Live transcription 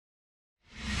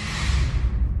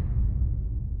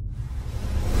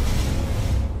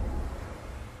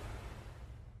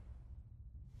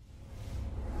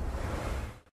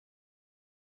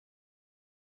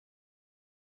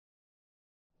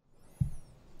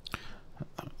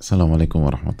Assalamualaikum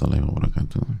warahmatullahi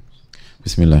wabarakatuh.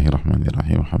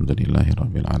 Bismillahirrahmanirrahim.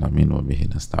 Alhamdulillahirabbil alamin wa bihi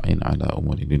nasta'in ala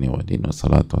umuri dunya wa din.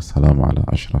 Wassalatu wassalamu ala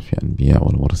asyrafil anbiya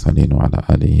wal mursalin wa ala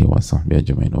alihi wa sahbihi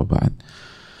ajmain wa ba'd.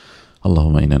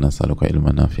 Allahumma inna nas'aluka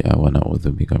ilman nafi'a wa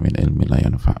na'udzubika min ilmin la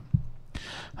yanfa'.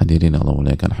 Hadirin Allah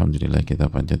muliakan, alhamdulillah kita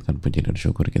panjatkan puji dan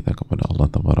syukur kita kepada Allah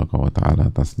tabaraka wa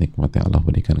taala atas nikmat yang Allah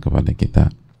berikan kepada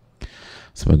kita.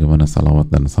 Sebagaimana salawat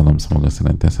dan salam semoga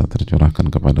senantiasa tercurahkan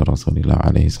kepada Rasulullah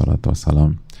alaihi salatu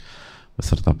wassalam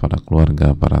beserta para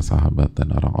keluarga, para sahabat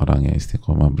dan orang-orang yang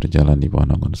istiqomah berjalan di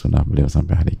bawah naungan sunnah beliau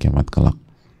sampai hari kiamat kelak.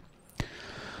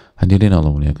 Hadirin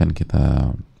Allah muliakan,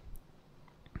 kita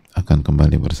akan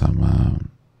kembali bersama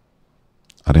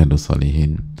Riyaadush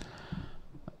Shaalihiin,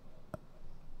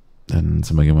 dan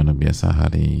sebagaimana biasa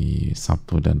hari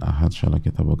Sabtu dan Ahad insyaallah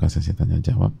kita buka sesi tanya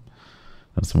jawab.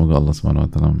 Dan semoga Allah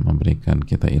SWT memberikan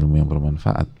kita ilmu yang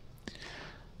bermanfaat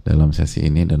dalam sesi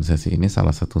ini. Dan sesi ini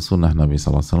salah satu sunnah Nabi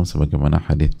SAW, sebagaimana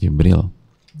hadis Jibril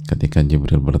ketika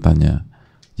Jibril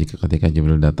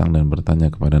datang dan bertanya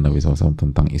kepada Nabi SAW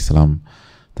tentang Islam,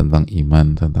 tentang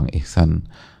iman, tentang ihsan,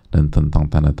 dan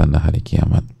tentang tanda-tanda hari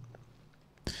kiamat.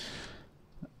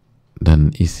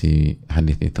 Dan isi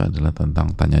hadis itu adalah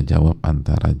tentang tanya jawab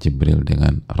antara Jibril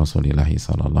dengan Rasulullah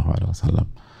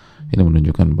SAW. Ini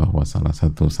menunjukkan bahwa salah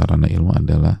satu sarana ilmu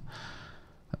adalah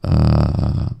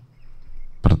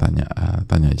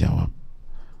tanya jawab.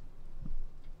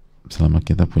 Selama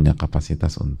kita punya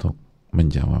kapasitas untuk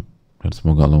menjawab, dan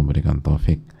semoga Allah memberikan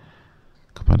taufik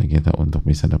kepada kita untuk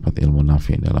bisa dapat ilmu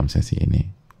nafi dalam sesi ini.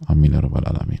 Amin ya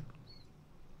rabbal alamin.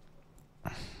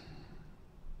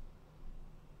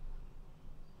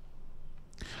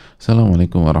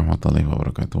 Assalamualaikum warahmatullahi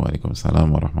wabarakatuh. Waalaikumsalam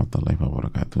warahmatullahi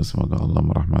wabarakatuh. Semoga Allah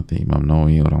merahmati Imam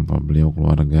Nawawi, orang tua beliau,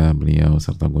 keluarga beliau,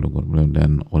 serta guru-guru beliau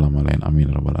dan ulama lain.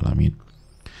 Amin rabbal alamin.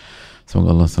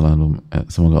 Semoga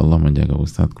Allah menjaga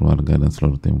Ustadz, keluarga dan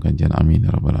seluruh tim kajian. Amin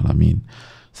rabbal alamin.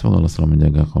 Semoga Allah selalu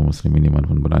menjaga kaum muslimin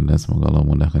dimanapun berada. Semoga Allah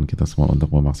memudahkan kita semua untuk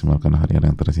memaksimalkan hari-hari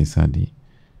yang tersisa di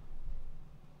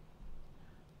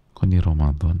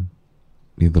Ramadan,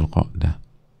 di Dzulqa'dah,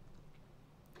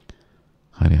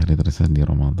 hari-hari tersisa di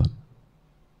Ramadan.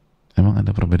 Emang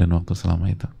ada perbedaan waktu selama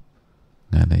itu?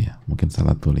 Nggak ada ya, mungkin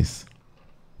salah tulis.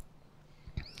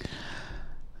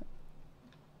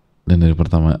 Dan dari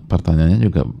pertanyaannya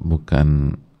juga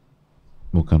bukan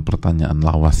pertanyaan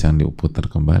lawas yang diputar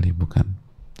kembali, bukan.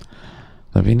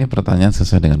 Tapi ini pertanyaan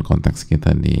sesuai dengan konteks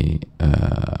kita di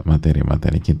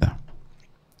materi-materi kita.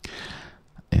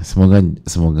 Ya,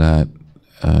 semoga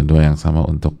doa yang sama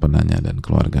untuk penanya dan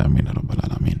keluarga. Amin ya rabbal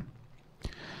alamin.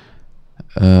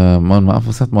 Mohon maaf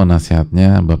Ustadz, mohon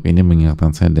nasihatnya. Bab ini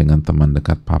mengingatkan saya dengan teman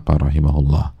dekat Papa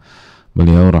rahimahullah.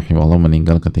 Beliau rahimahullah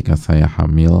meninggal ketika saya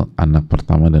hamil anak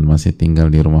pertama dan masih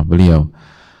tinggal di rumah beliau.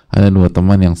 Ada dua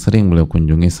teman yang sering beliau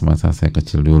kunjungi semasa saya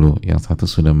kecil dulu. Yang satu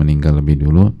sudah meninggal lebih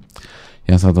dulu,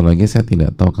 yang satu lagi saya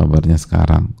tidak tahu kabarnya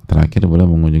sekarang. Terakhir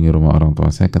beliau mengunjungi rumah orang tua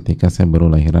saya ketika saya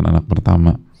baru lahiran anak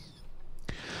pertama.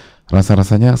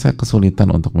 Rasa-rasanya saya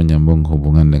kesulitan untuk menyambung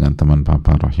hubungan dengan teman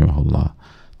Papa rahimahullah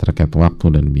terkait waktu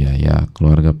dan biaya.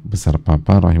 Keluarga besar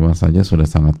Papa rahimahullah saja sudah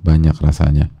sangat banyak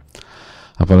rasanya,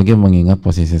 apalagi mengingat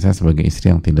posisi saya sebagai istri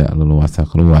yang tidak leluasa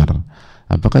keluar.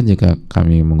 Apakah jika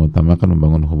kami mengutamakan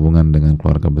membangun hubungan dengan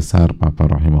keluarga besar Papa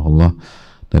rahimahullah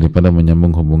daripada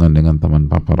menyambung hubungan dengan teman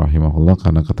Papa rahimahullah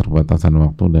karena keterbatasan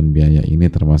waktu dan biaya, ini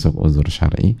termasuk uzur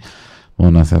syar'i?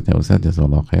 Mohon nasihatnya Ustadz,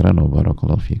 jazakallahu khairan wa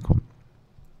barakallahu fikum.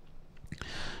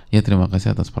 Ya, terima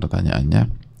kasih atas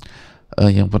pertanyaannya.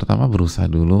 Yang pertama, berusaha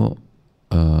dulu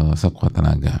sekuat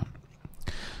tenaga.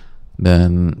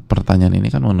 Dan pertanyaan ini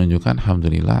kan menunjukkan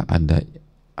alhamdulillah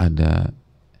ada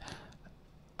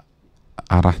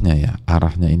arahnya ya.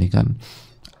 Arahnya ini kan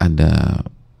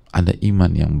ada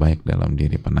iman yang baik dalam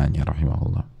diri penanya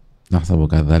rahimahullah. Nahsabu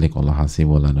kadzalik wallahu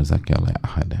hasibu la nuzakki ala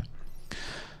ahada.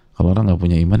 Kalau orang nggak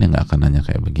punya iman ya nggak akan nanya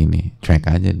kayak begini, cuek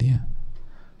aja dia.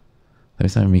 Tapi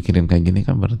saya mikirin kayak gini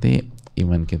kan berarti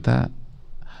iman kita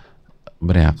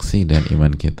bereaksi dan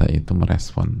iman kita itu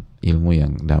merespon ilmu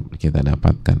yang kita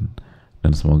dapatkan,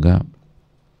 dan semoga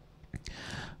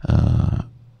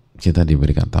kita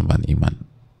diberikan tambahan iman.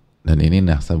 Dan ini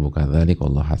nahsabu kadzalik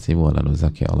wallahu hasibu wa la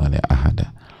nuzakki ala ahada.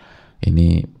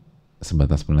 Ini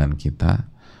sebatas penilaian kita,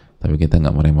 tapi kita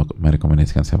nggak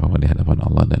merekomendasikan siapapun di hadapan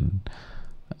Allah,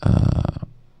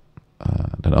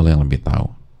 dan Allah yang lebih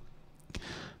tahu.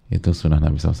 Itu sunnah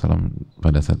Nabi SAW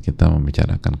pada saat kita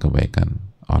membicarakan kebaikan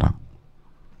orang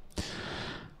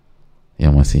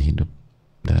yang masih hidup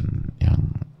dan yang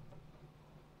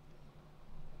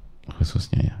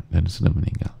khususnya ya, dan sudah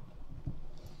meninggal.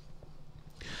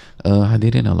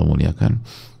 Hadirin Allah muliakan,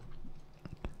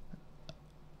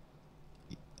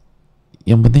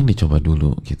 Yang penting dicoba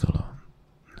dulu gitu loh.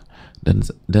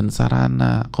 Dan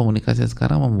sarana komunikasi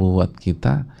sekarang membuat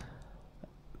kita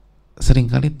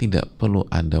seringkali tidak perlu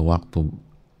ada waktu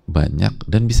banyak,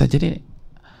 dan bisa jadi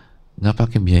nggak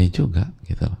pakai biaya juga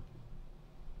gitu loh.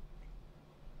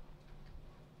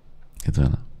 Gitu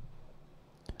loh.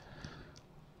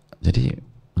 Jadi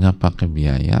nggak pakai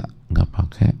biaya, nggak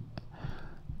pakai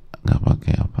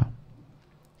apa,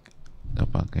 nggak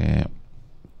pakai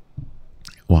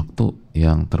waktu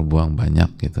yang terbuang banyak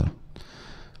gitu.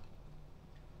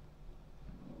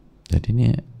 Jadi ini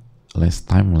less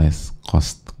time, less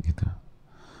cost gitu.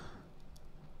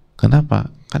 Kenapa?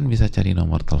 Kan bisa cari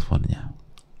nomor teleponnya,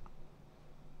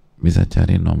 bisa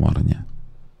cari nomornya,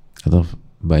 atau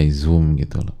by Zoom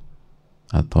gitu loh,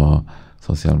 atau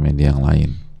sosial media yang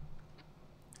lain.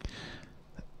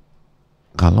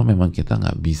 Kalau memang kita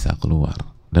nggak bisa keluar,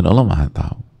 dan Allah Maha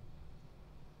tahu.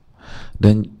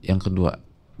 Dan yang kedua,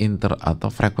 atau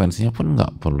frekuensinya pun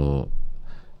nggak perlu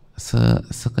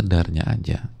sekedarnya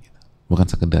aja, bukan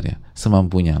sekedar ya,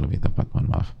 semampunya, lebih tepat,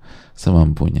 mohon maaf,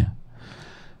 semampunya.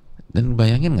 Dan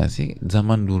bayangin nggak sih,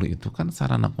 zaman dulu itu kan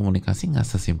sarana komunikasi nggak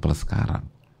sesimpel sekarang,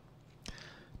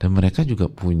 dan mereka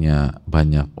juga punya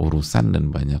banyak urusan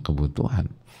dan banyak kebutuhan.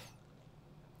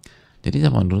 Jadi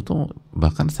zaman dulu tuh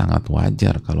bahkan sangat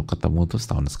wajar kalau ketemu tuh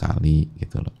setahun sekali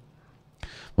gitu loh.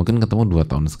 Mungkin ketemu 2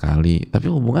 tahun sekali, tapi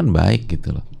hubungan baik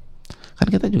gitu loh. Kan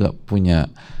kita juga punya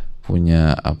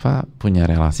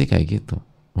relasi kayak gitu.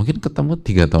 Mungkin ketemu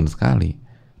 3 tahun sekali,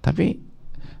 tapi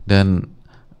dan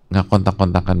nggak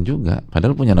kontak-kontakan juga,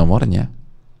 padahal punya nomornya.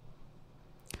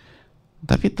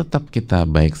 Tapi tetap kita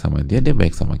baik sama dia, dia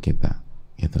baik sama kita.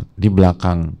 Gitu. Di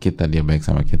belakang kita dia baik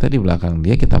sama kita, di belakang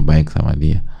dia kita baik sama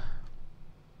dia.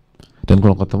 Dan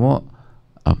kalau ketemu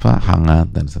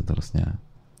hangat dan seterusnya.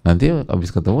 Nanti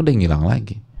habis ketemu dia ngilang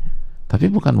lagi. Tapi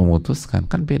bukan memutuskan.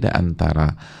 Kan beda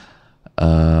antara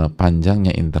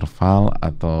panjangnya interval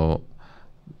atau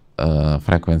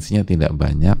frekuensinya tidak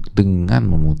banyak dengan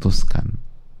memutuskan.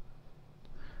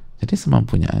 Jadi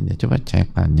semampunya aja. Coba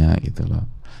cek, tanya gitu loh.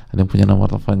 Ada yang punya nomor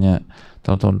teleponnya,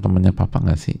 temennya papa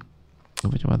nggak sih?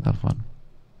 Coba telepon.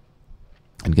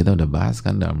 Dan kita udah bahas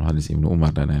kan dalam hadis Ibnu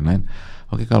Umar dan lain-lain.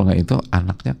 Oke, kalau nggak itu,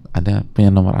 anaknya ada punya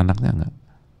nomor anaknya nggak?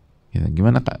 Gitu.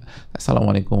 Gimana kak?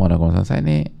 Assalamualaikum warahmatullahi wabarakatuh. Saya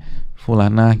ini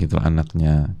Fulana gitu loh,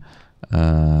 anaknya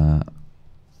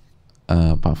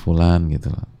Pak Fulan gitu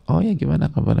loh. Oh ya, gimana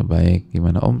kabarnya? Baik.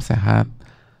 Gimana Om, sehat?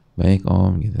 Baik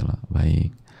Om gitu loh.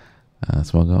 Baik.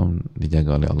 Semoga Om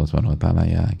dijaga oleh Allah Subhanahu Wa Taala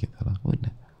ya gitu loh.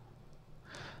 Udah.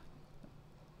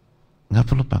 Nggak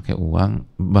perlu pakai uang,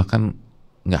 bahkan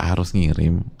nggak harus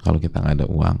ngirim kalau kita nggak ada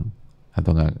uang,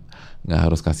 atau nggak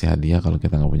harus kasih hadiah kalau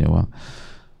kita nggak punya uang.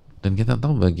 Dan kita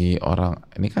tahu bagi orang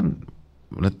ini kan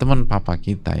teman papa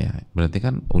kita ya, berarti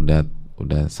kan udah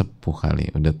sepuh kali,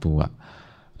 udah tua.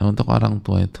 Nah, untuk orang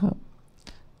tua itu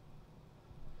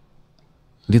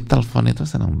di telepon itu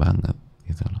senang banget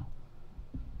gitu loh.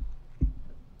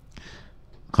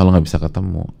 Kalau nggak bisa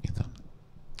ketemu gitu,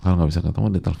 kalau nggak bisa ketemu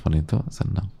di telepon itu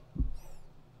senang.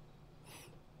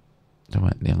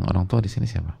 Coba yang orang tua di sini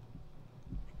siapa?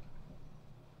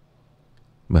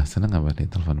 Bah, senang nggak bah di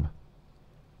telepon bah?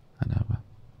 Ada apa?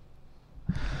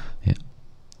 Ya,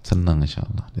 senang insya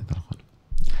Allah di telepon.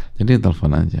 Jadi di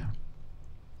telepon aja.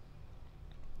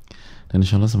 Dan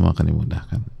insya Allah semua akan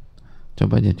dimudahkan.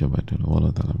 Coba dulu.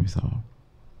 Wallahu ta'ala bishawab.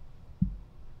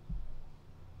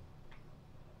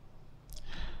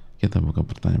 Kita buka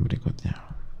pertanyaan berikutnya.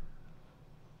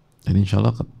 Dan insya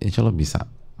Allah bisa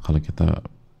kalau kita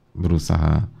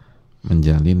berusaha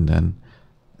menjalin dan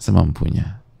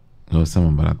semampunya. Gak usah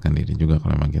memberatkan diri juga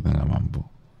kalau memang kita nggak mampu.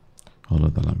 Allah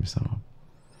Ta'ala bishawab.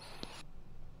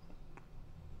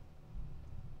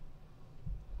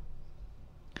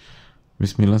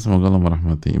 Bismillah, semoga Allah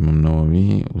merahmati Imam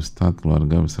Nawawi, Ustadz,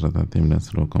 keluarga beserta tim dan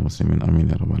seluruh kaum muslimin. Amin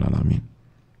ya rabbal alamin.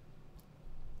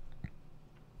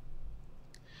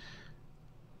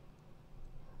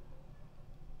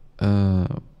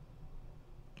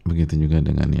 Begitu juga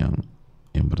dengan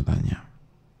yang bertanya.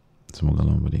 Semoga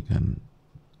Allah memberikan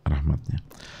rahmatnya.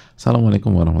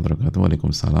 Assalamualaikum warahmatullahi wabarakatuh.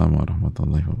 Waalaikumsalam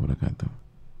warahmatullahi wabarakatuh.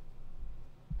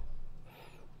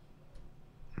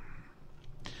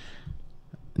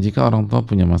 Jika orang tua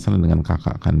punya masalah dengan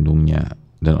kakak kandungnya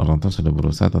dan orang tua sudah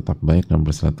berusaha tetap baik dan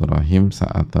bersilaturahim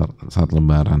saat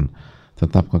lebaran,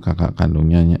 tetapi kakak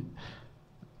kandungnya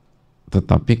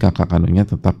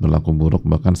tetap berlaku buruk,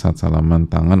 bahkan saat salaman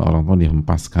tangan orang tua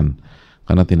dihempaskan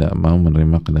karena tidak mau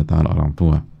menerima kedatangan orang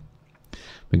tua.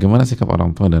 Bagaimana sikap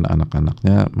orang tua dan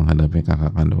anak-anaknya menghadapi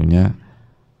kakak kandungnya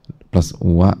plus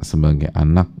uwa sebagai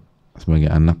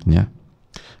anaknya?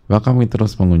 Bahkan kami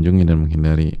terus mengunjungi dan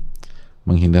menghindari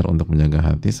menghindar untuk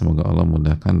menjaga hati. Semoga Allah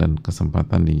mudahkan dan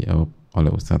kesempatan dijawab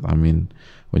oleh Ustadz. Amin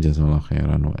wa jazakallahu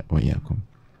khairan wa iyyakum.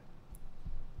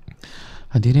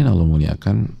 Hadirin Allah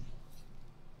muliakan,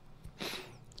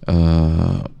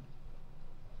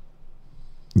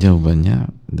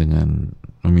 jawabannya dengan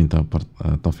meminta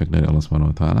taufik dari Allah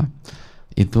Subhanahu wa taala.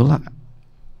 Itulah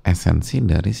esensi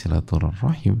dari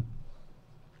silaturahim.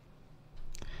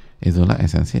 Itulah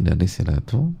esensi dari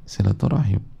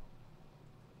silaturahim.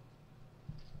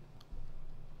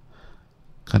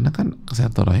 Karena kan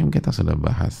silaturahim kita sudah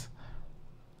bahas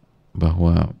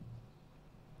bahwa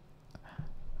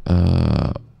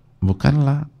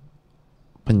bukanlah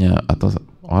atau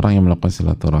orang yang melakukan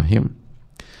silaturahim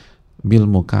bil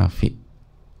mukafi,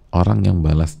 orang yang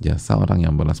balas jasa, orang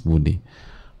yang balas budi.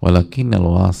 Walakinnal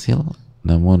wasil,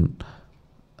 namun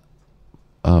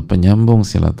penyambung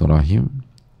silaturahim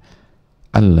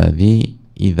alladzi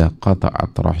idza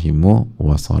qata'at rahimu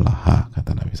wasalaha,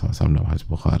 kata Nabi SAW dalam hadis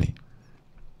Bukhari.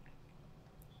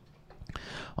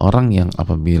 Orang yang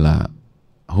apabila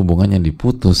hubungannya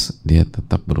diputus, dia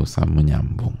tetap berusaha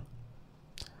menyambung.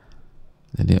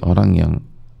 Jadi orang yang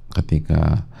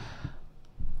ketika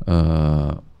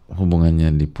hubungannya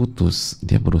diputus,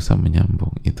 dia berusaha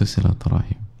menyambung, itu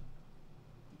silaturahim.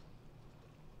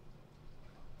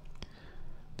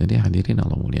 Jadi hadirin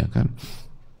Allah muliakan,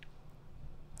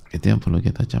 itu yang perlu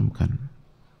kita camkan.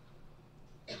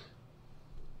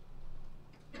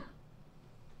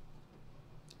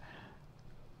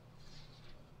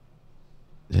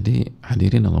 Jadi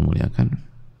hadirin Allah muliakan,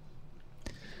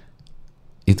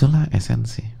 itulah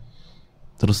esensi.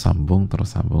 Terus sambung.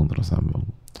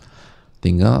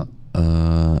 Tinggal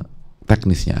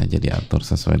teknisnya aja diatur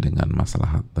sesuai dengan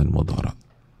maslahat dan mudarat.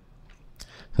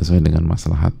 Sesuai dengan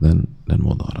maslahat dan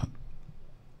mudarat.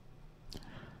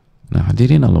 Nah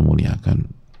hadirin Allah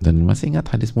muliakan, dan masih ingat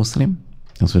hadis Muslim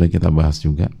yang sudah kita bahas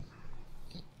juga,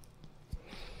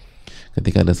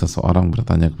 ketika ada seseorang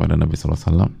bertanya kepada Nabi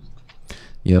SAW,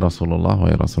 ya Rasulullah, wa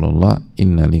ya Rasulullah,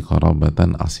 inna li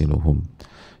qarabatan asiluhum.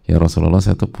 Ya Rasulullah,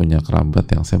 saya tuh punya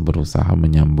kerabat yang saya berusaha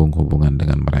menyambung hubungan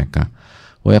dengan mereka.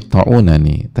 Wa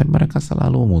yaqta'unani, tapi mereka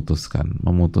selalu memutuskan.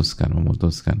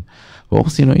 Wa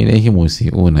uqsinu ilaihi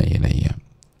musi'una ilayya.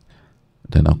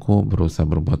 Dan aku berusaha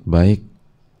berbuat baik,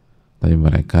 tapi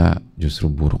mereka justru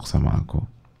buruk sama aku.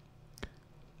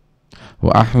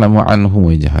 Wa ahlamu anhum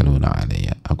wa jahaluna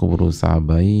alayya. Aku berusaha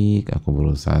baik, aku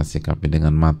berusaha sikapi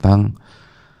dengan matang,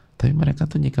 tapi mereka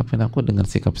tuh nyikapin aku dengan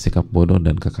sikap-sikap bodoh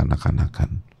dan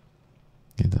kekanak-kanakan.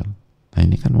 Gitu. Nah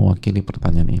ini kan mewakili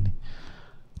pertanyaan ini.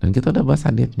 Dan kita udah bahas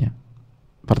haditsnya.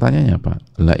 Pertanyaannya apa?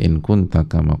 La in kunta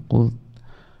kama qult.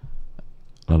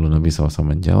 Lalu Nabi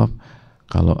SAW menjawab,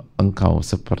 kalau engkau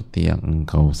seperti yang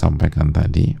engkau sampaikan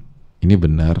tadi, ini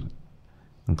benar,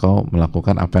 engkau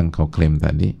melakukan apa yang engkau klaim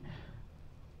tadi,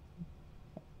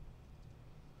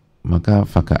 maka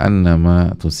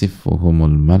faka'annama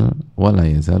tusiffuhumul mal wa la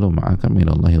yazalu ma'aka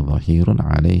minallahi dhahirun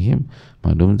 'alaihim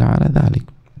ma dumta 'ala dhalik.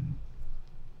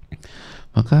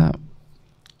 Maka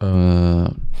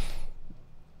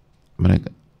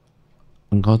mereka,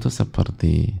 engkau tuh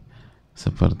seperti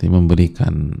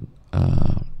memberikan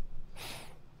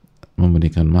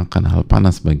makan hal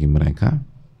panas bagi mereka.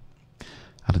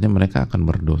 Artinya mereka akan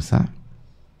berdosa,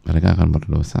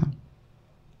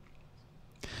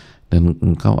 dan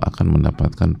engkau akan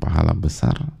mendapatkan pahala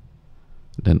besar,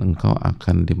 dan engkau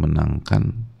akan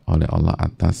dimenangkan oleh Allah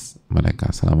atas mereka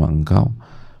selama engkau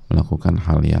melakukan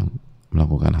hal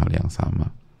yang sama.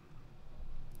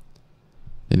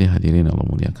 Jadi hadirin Allah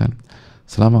muliakan,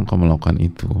 selama engkau melakukan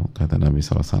itu, kata Nabi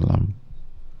SAW,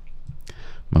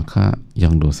 maka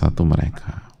yang dosa itu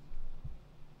mereka.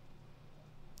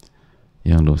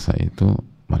 Yang dosa itu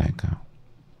mereka.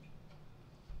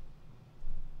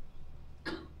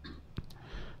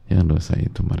 Yang dosa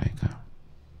itu mereka.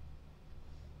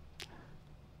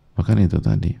 Bahkan itu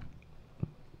tadi,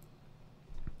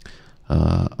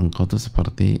 engkau tuh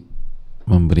seperti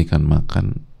memberikan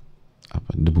makan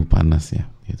debu panas, ya,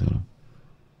 gitu loh.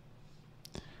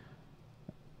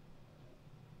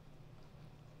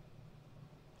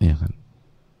 Iya kan?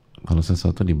 Kalau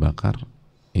sesuatu dibakar,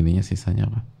 ininya sisanya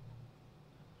apa?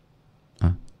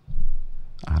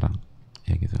 Arang,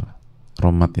 ya gitu lah.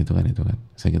 Romat itu kan.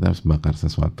 Saya kita harus bakar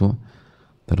sesuatu,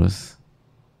 terus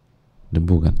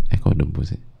debu kan? Kok debu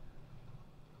sih?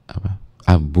 Apa?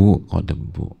 Abu, kok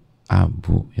debu?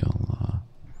 Abu, ya Allah.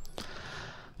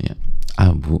 Ya,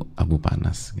 abu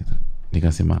panas gitu.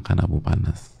 Dikasih makan abu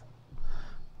panas.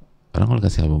 Orang kalau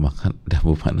kasih abu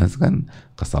panas kan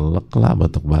keselak lah,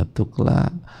 batuk-batuk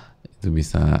lah, itu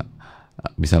bisa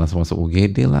langsung masuk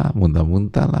UGD lah,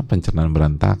 muntah-muntah lah, pencernaan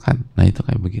berantakan. Nah itu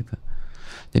kayak begitu.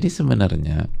 Jadi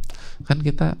sebenarnya kan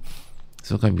kita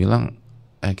suka bilang,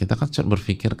 kita kan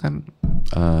berpikir kan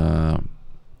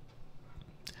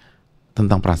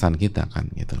tentang perasaan kita kan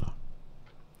gitu loh.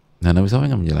 Nah, Nabi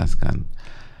SAW menjelaskan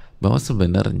bahwa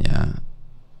sebenarnya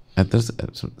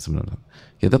sebenarnya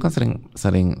kita kan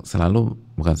selalu,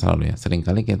 bukan selalu ya, sering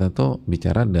kali kita tuh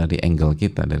bicara dari angle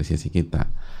kita, dari sisi kita.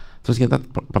 Terus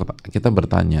kita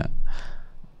bertanya,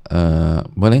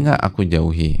 boleh nggak aku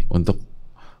jauhi untuk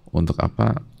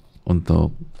apa?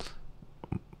 Untuk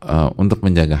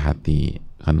menjaga hati,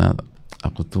 karena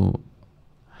aku tuh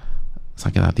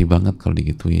sakit hati banget kalau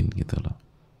digituin gitu loh.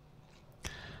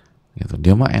 Gitu.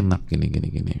 Dia mah enak gini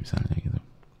misalnya gitu.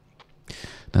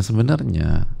 Nah,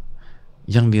 sebenarnya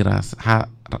yang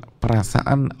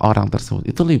perasaan orang tersebut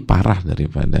itu lebih parah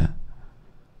daripada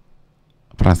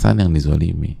perasaan yang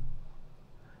dizolimi.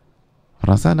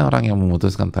 Perasaan orang yang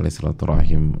memutuskan tali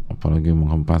silaturahim, apalagi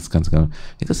menghempaskan segala,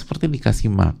 itu seperti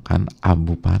dikasih makan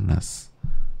abu panas.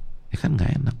 Ya kan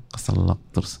nggak enak, keselak,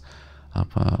 terus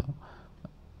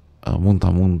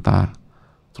muntah-muntah,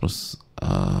 terus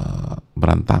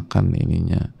berantakan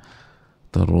ininya,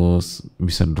 terus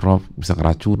bisa drop, bisa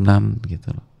keracunan gitu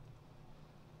loh,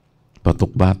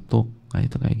 batuk-batuk, nah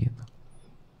itu kayak gitu,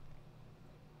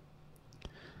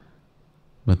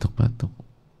 batuk-batuk.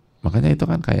 Makanya itu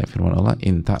kan kayak firman Allah,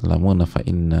 in ta'lamuna fa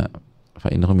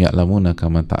innahum ya'lamuna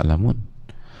kama ta'lamun.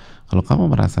 Kalau kamu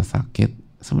merasa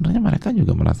sakit, sebenarnya mereka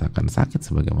juga merasakan sakit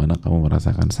sebagaimana kamu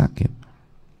merasakan sakit.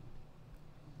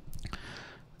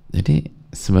 Jadi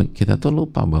kita tuh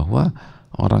lupa bahwa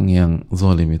orang yang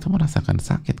zalim itu merasakan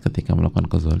sakit ketika melakukan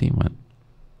kezaliman.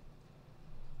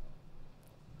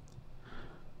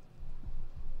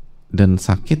 Dan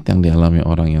sakit yang dialami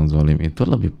orang yang zalim itu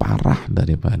lebih parah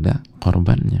daripada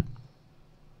korbannya.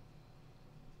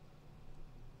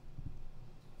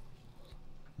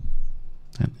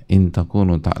 In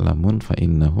takunu ta'lamun fa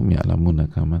innahum ya'lamuna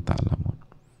kama ta'lamun.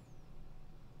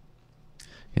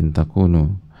 In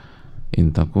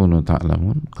takunu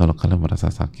ta'lamun, kalau kalian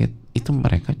merasa sakit, itu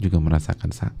mereka juga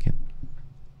merasakan sakit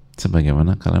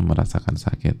sebagaimana kalian merasakan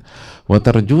sakit. Wa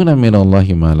tarjuna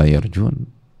minallahi ma la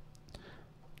yarjun,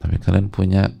 tapi kalian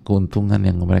punya keuntungan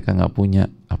yang mereka nggak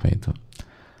punya. Apa itu?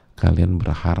 Kalian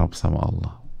berharap sama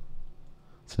Allah,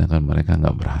 sedangkan mereka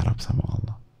nggak berharap sama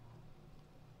Allah.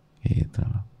 Gitu.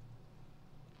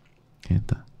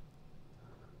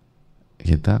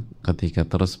 Kita ketika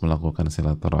terus melakukan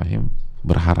silaturahim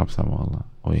berharap sama Allah,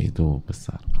 oh itu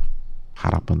besar.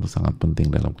 Harapan itu sangat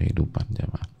penting dalam kehidupan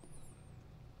jamaah.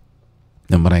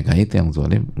 Dan mereka itu yang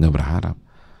zalim nggak berharap.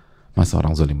 Masa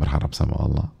orang zalim berharap sama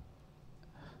Allah?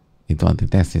 Itu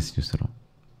antitesis justru.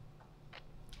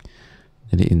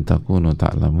 Jadi in takunu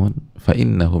ta'lamun fa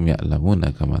innahum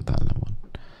ya'lamuna kama ta'lamun.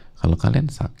 Kalau kalian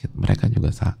sakit, mereka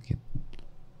juga sakit.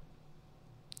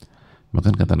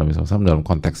 Bahkan kata Nabi SAW dalam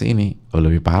konteks ini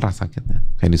lebih parah sakitnya,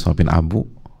 kayak disuapin abu.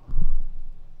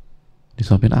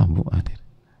 Disuapin abu, hadir.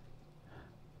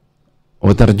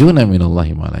 Wa tarjuna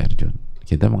minallahi ma la yarjun.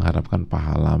 Kita mengharapkan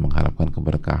pahala, mengharapkan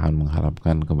keberkahan,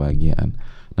 mengharapkan kebahagiaan.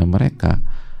 Nah, mereka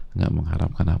nggak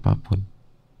mengharapkan apapun.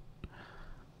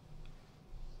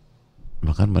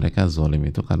 Bahkan mereka zalim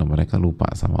itu karena mereka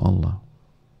lupa sama Allah.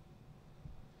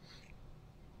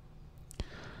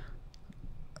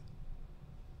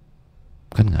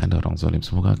 Kan nggak ada orang zalim,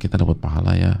 semoga kita dapat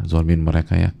pahala ya, zalimin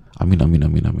mereka ya, amin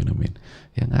amin amin amin amin.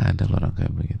 Ya nggak ada orang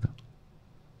kayak begitu.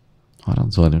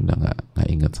 Orang zalim udah nggak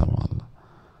ingat sama Allah,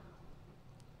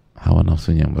 hawa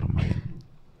nafsunya yang bermain.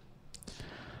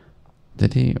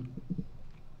 Jadi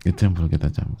itu yang perlu kita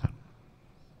camkan.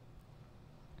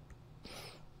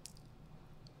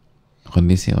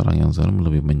 Kondisi orang yang zalim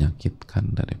lebih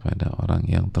menyakitkan daripada orang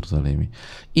yang terzalimi.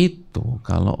 Itu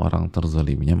kalau orang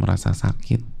terzaliminya merasa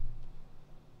sakit.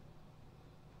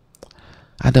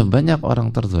 Ada banyak orang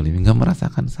terzalimi nggak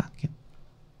merasakan sakit.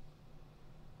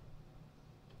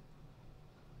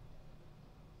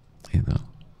 Itu.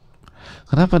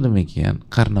 Kenapa demikian?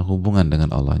 Karena hubungan dengan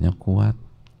Allahnya kuat.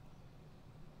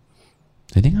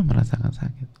 Jadi nggak merasakan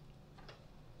sakit.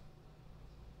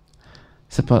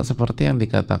 Seperti yang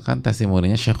dikatakan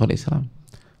testimoninya Syekhul Islam.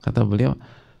 Kata beliau,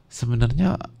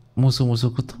 sebenarnya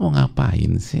musuh-musuhku tuh mau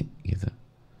ngapain sih? Gitu.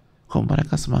 Kok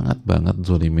mereka semangat banget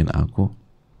zolimin aku?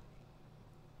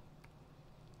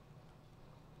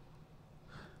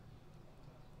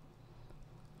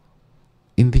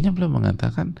 Intinya beliau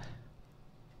mengatakan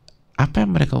apa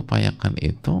yang mereka upayakan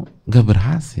itu gak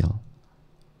berhasil.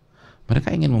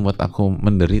 Mereka ingin membuat aku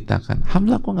menderita kan.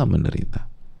 Alhamdulillah aku gak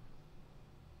menderita.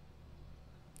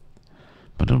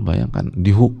 Padahal bayangkan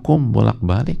dihukum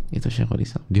bolak-balik itu Syekhul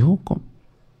Islam, dihukum,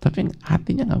 tapi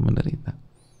hatinya gak menderita.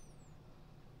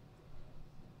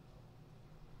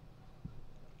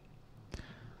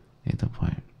 Itu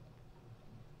poin.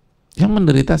 Yang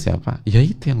menderita siapa? Ya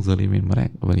itu yang zalimin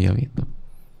mereka, beliau itu.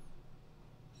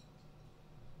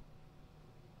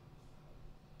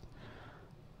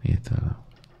 Gitu.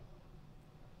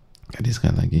 Jadi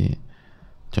sekali lagi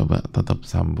coba tetap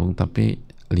sambung, tapi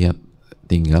lihat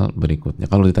tinggal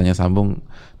berikutnya. Kalau ditanya sambung,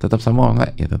 tetap sambung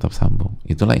enggak? Ya tetap sambung.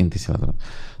 Itulah inti silaturahim.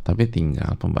 Tapi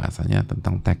tinggal pembahasannya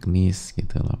tentang teknis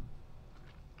gitu loh.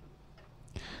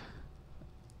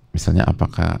 Misalnya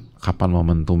apakah kapan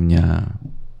momentumnya?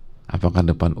 Apakah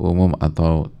depan umum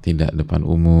atau tidak depan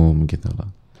umum gitu loh.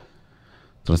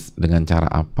 Terus dengan cara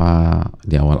apa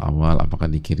di awal-awal, apakah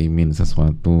dikirimin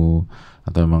sesuatu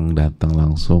atau memang datang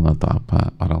langsung atau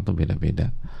apa, orang tuh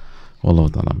beda-beda. Wallahu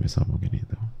ta'ala bisa mungkin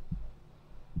itu.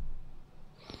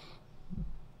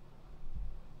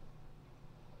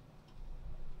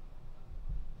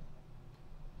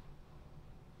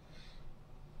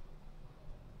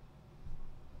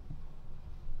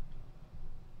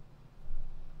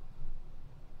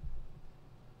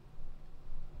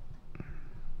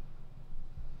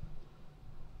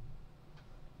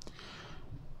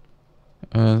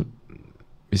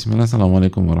 Bismillah,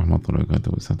 assalamualaikum warahmatullahi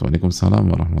wabarakatuh. Waalaikumsalam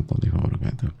warahmatullahi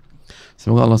wabarakatuh.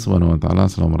 Semoga Allah subhanahu wa ta'ala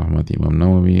selalu merahmati Imam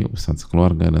Nawawi, Ustadz,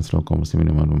 keluarga, dan seluruh kaum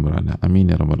muslimin dimanapun berada. Amin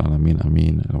ya rabbal alamin,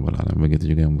 amin ya rabbal alamin.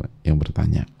 Begitu juga yang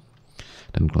bertanya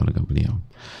dan keluarga beliau.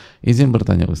 Izin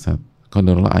bertanya Ustadz,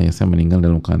 qadarullah ayah saya meninggal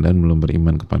dalam keadaan belum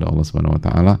beriman kepada Allah subhanahu wa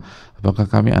ta'ala,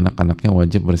 apakah kami anak-anaknya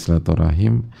wajib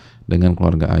bersilaturahim dengan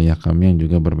keluarga ayah kami yang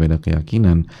juga berbeda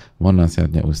keyakinan? Mohon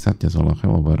nasihatnya Ustadz. Jazakallahu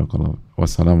khairan wa barakallahu.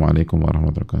 Wassalamualaikum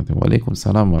warahmatullahi wabarakatuh.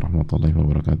 Waalaikumsalam warahmatullahi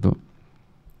wabarakatuh.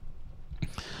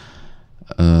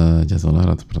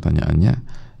 Jazakallahu atas pertanyaannya.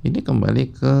 Ini kembali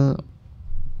ke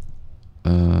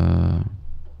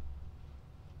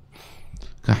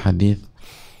hadis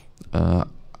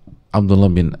Abu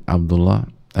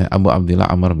Abdillah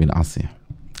Amr bin As,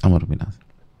 Amr bin As.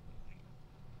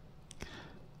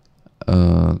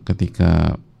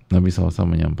 Ketika Nabi SAW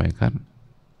menyampaikan,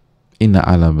 inna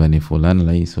ala bani fulan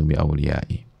laisu bi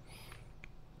awliyai,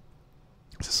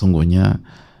 sesungguhnya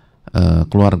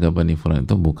keluarga bani fulan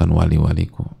itu bukan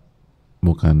wali-waliku,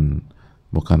 bukan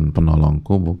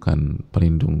penolongku, bukan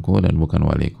pelindungku, dan bukan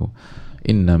waliku.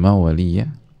 Innama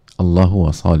waliya Allahu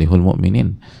wa salihul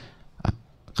mu'minin,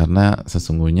 karena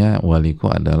sesungguhnya waliku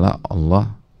adalah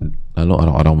Allah lalu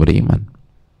orang-orang beriman,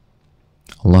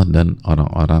 Allah dan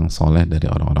orang-orang soleh dari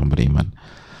orang-orang beriman.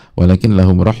 Walakin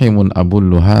lahum rahimun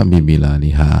abulluha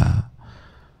bibilaliha,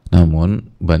 namun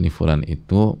Bani Fulan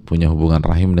itu punya hubungan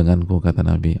rahim denganku, kata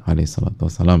Nabi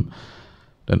alaihissalam,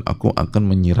 dan aku akan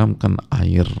menyiramkan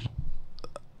air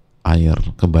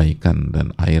kebaikan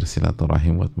dan air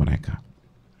silaturahim buat mereka.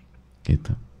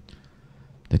 Gitu.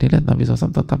 Jadi lihat, Nabi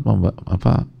SAW tetap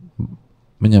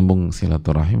menyambung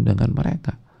silaturahim dengan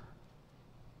mereka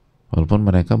walaupun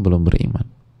mereka belum beriman.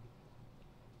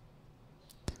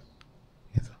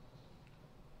 Gitu.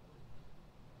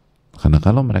 Karena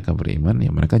kalau mereka beriman,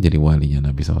 ya mereka jadi walinya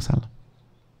Nabi SAW.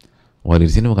 Wali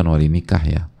di sini bukan wali nikah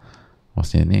ya,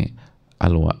 maksudnya ini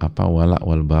wala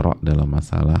wal bara dalam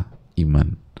masalah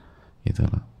iman, gitu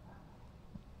loh.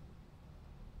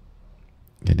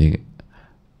 Jadi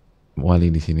wali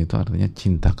di sini itu artinya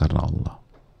cinta karena Allah,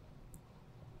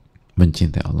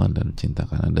 mencintai Allah dan cinta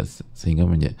karena ada, sehingga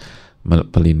menjadi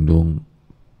pelindung,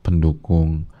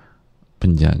 pendukung,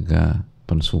 penjaga,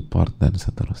 pensupport, dan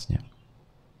seterusnya.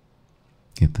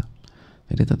 Gitu.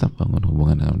 Jadi tetap bangun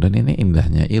hubungan dengan, dan ini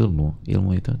indahnya ilmu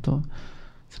itu tuh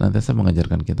senantiasa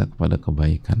mengajarkan kita kepada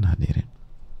kebaikan, hadirin.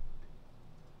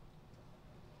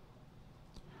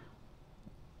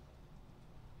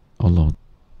 Allah.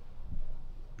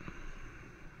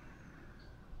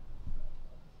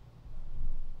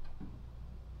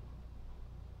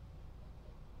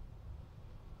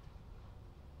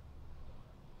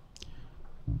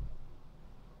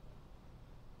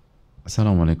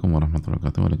 Assalamualaikum warahmatullahi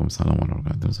wabarakatuh. Waalaikumsalam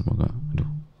warahmatullahi wabarakatuh. Semoga,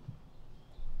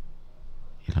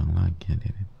 hilang lagi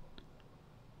hadirin.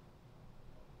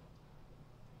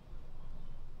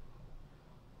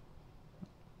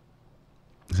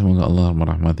 Semoga Allah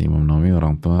merahmati Imam Nawawi,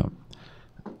 orang tua,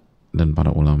 dan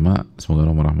para ulama. Semoga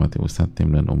Allah merahmati Ustadz,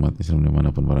 tim, dan umat Islam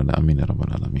dimanapun berada. Amin ya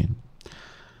rabbal alamin.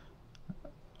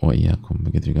 Wa iyyakum.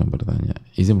 Begitu juga bertanya.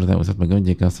 Izin bertanya Ustadz, bagaimana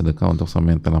jika sedekah untuk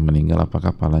suami yang telah meninggal,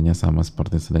 apakah pahalanya sama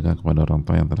seperti sedekah kepada orang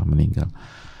tua yang telah meninggal?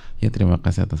 Ya, terima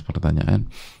kasih atas pertanyaan.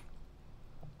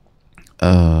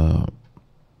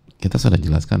 Kita sudah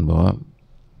jelaskan bahwa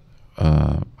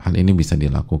hal ini bisa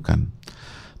dilakukan.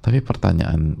 Tapi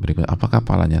pertanyaan berikutnya, apakah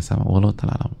pahalanya sama? Wallahu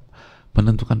ta'ala alam.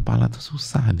 Menentukan pahala itu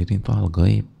susah, hadirin, itu hal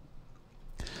gaib.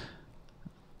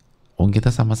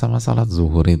 kita sama-sama sholat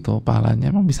zuhur itu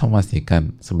pahalanya emang bisa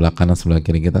memastikan sebelah kanan sebelah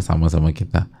kiri kita sama-sama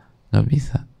kita? Nggak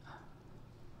bisa.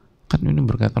 Kan ini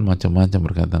berkaitan macam-macam,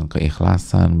 berkaitan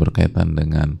keikhlasan, berkaitan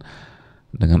dengan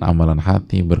amalan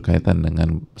hati, berkaitan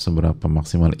dengan seberapa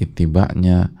maksimal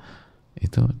ittiba'nya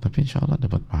itu. Tapi insya Allah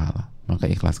dapat pahala. Maka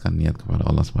ikhlaskan niat kepada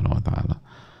Allah Subhanahu Wa Taala.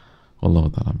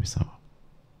 Wallahu ta'ala bishawab.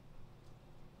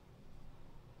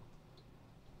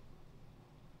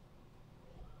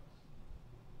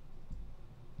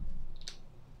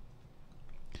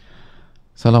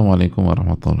 Assalamualaikum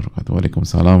warahmatullahi wabarakatuh.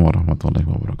 Waalaikumsalam warahmatullahi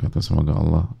wabarakatuh.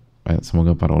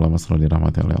 Semoga para ulama selalu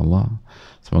dirahmati oleh Allah.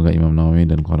 Semoga Imam Nawawi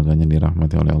dan keluarganya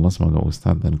dirahmati oleh Allah. Semoga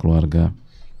Ustadz dan keluarga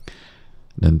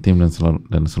dan tim dan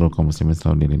seluruh kaum muslimin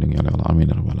selalu dilindungi oleh Allah. Amin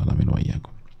ya rabbal alamin wa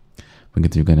iyyakum.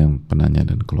 Begitu juga yang penanya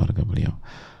dan keluarga beliau.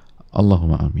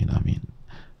 Allahumma amin amin.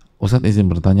 Ustadz izin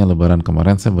bertanya, lebaran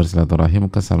kemarin saya bersilaturahim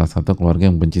ke salah satu keluarga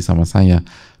yang benci sama saya.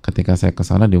 Ketika saya ke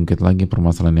sana diungkit lagi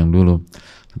permasalahan yang dulu.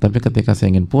 Tetapi ketika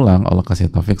saya ingin pulang, Allah kasih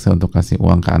taufik saya untuk kasih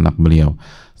uang ke anak beliau.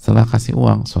 Setelah kasih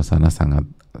uang,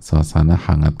 suasana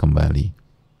hangat kembali.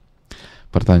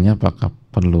 Pertanyaan, apakah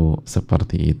perlu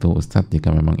seperti itu Ustadz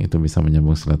jika memang itu bisa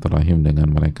menyambung silaturahim dengan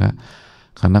mereka?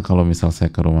 Karena kalau misal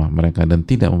saya ke rumah mereka dan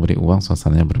tidak memberi uang,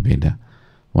 suasananya berbeda.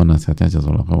 Mohon nasihatnya,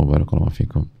 jazakallahu barakallahu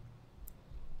fikum.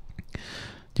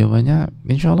 Jawabannya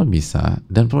insya Allah bisa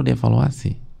dan perlu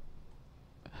dievaluasi.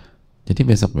 Jadi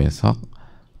besok-besok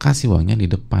kasih uangnya di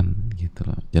depan gitu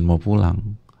loh, jangan mau pulang.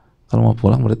 Kalau mau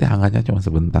pulang berarti hangatnya cuma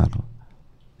sebentar.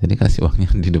 Jadi kasih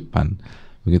uangnya di depan.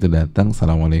 Begitu datang,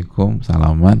 assalamualaikum,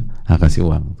 salaman, kasih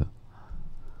uang tuh.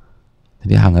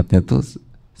 Jadi hangatnya tuh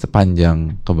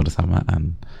sepanjang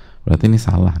kebersamaan. Berarti ini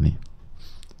salah nih.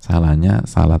 Salahnya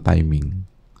salah timing.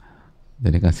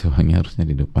 Jadi kasih uangnya harusnya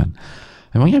di depan.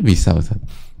 Emangnya bisa Ustaz?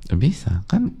 Bisa.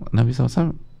 Kan Nabi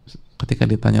SAW ketika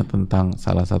ditanya tentang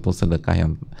salah satu sedekah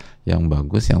yang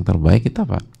bagus, yang terbaik, kita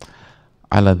apa?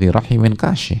 Aladzi rahimin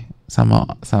kasyih, sama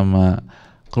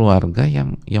keluarga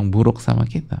yang buruk sama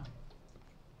kita,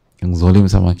 yang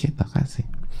zalim sama kita, kasih.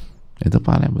 Itu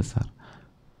pahala yang besar.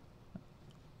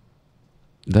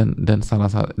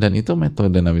 Dan itu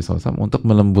metode Nabi SAW untuk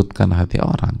melembutkan hati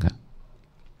orang, kan?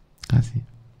 Kasih.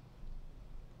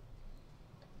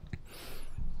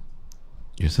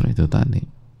 Justru itu tadi.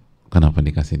 Kenapa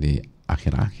dikasih di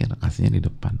akhir-akhir? Kasihnya di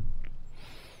depan.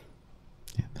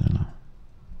 Gitu loh.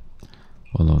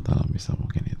 Allah Ta'ala bisa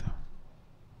mungkin itu.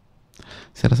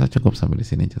 Saya rasa cukup sampai di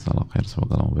sini. Jazakallahu khair.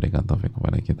 Semoga Allah memberikan taufik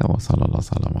kepada kita. Wassallallahu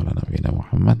salam ala nabiyina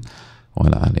Muhammad wa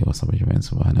ala alihi wa sahbihi ajma'in.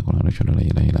 Subhanakallahumma wa bihamdika, la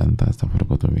ilaha illa anta,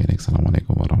 astaghfiruka wa atubu ilaik.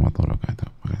 Assalamualaikum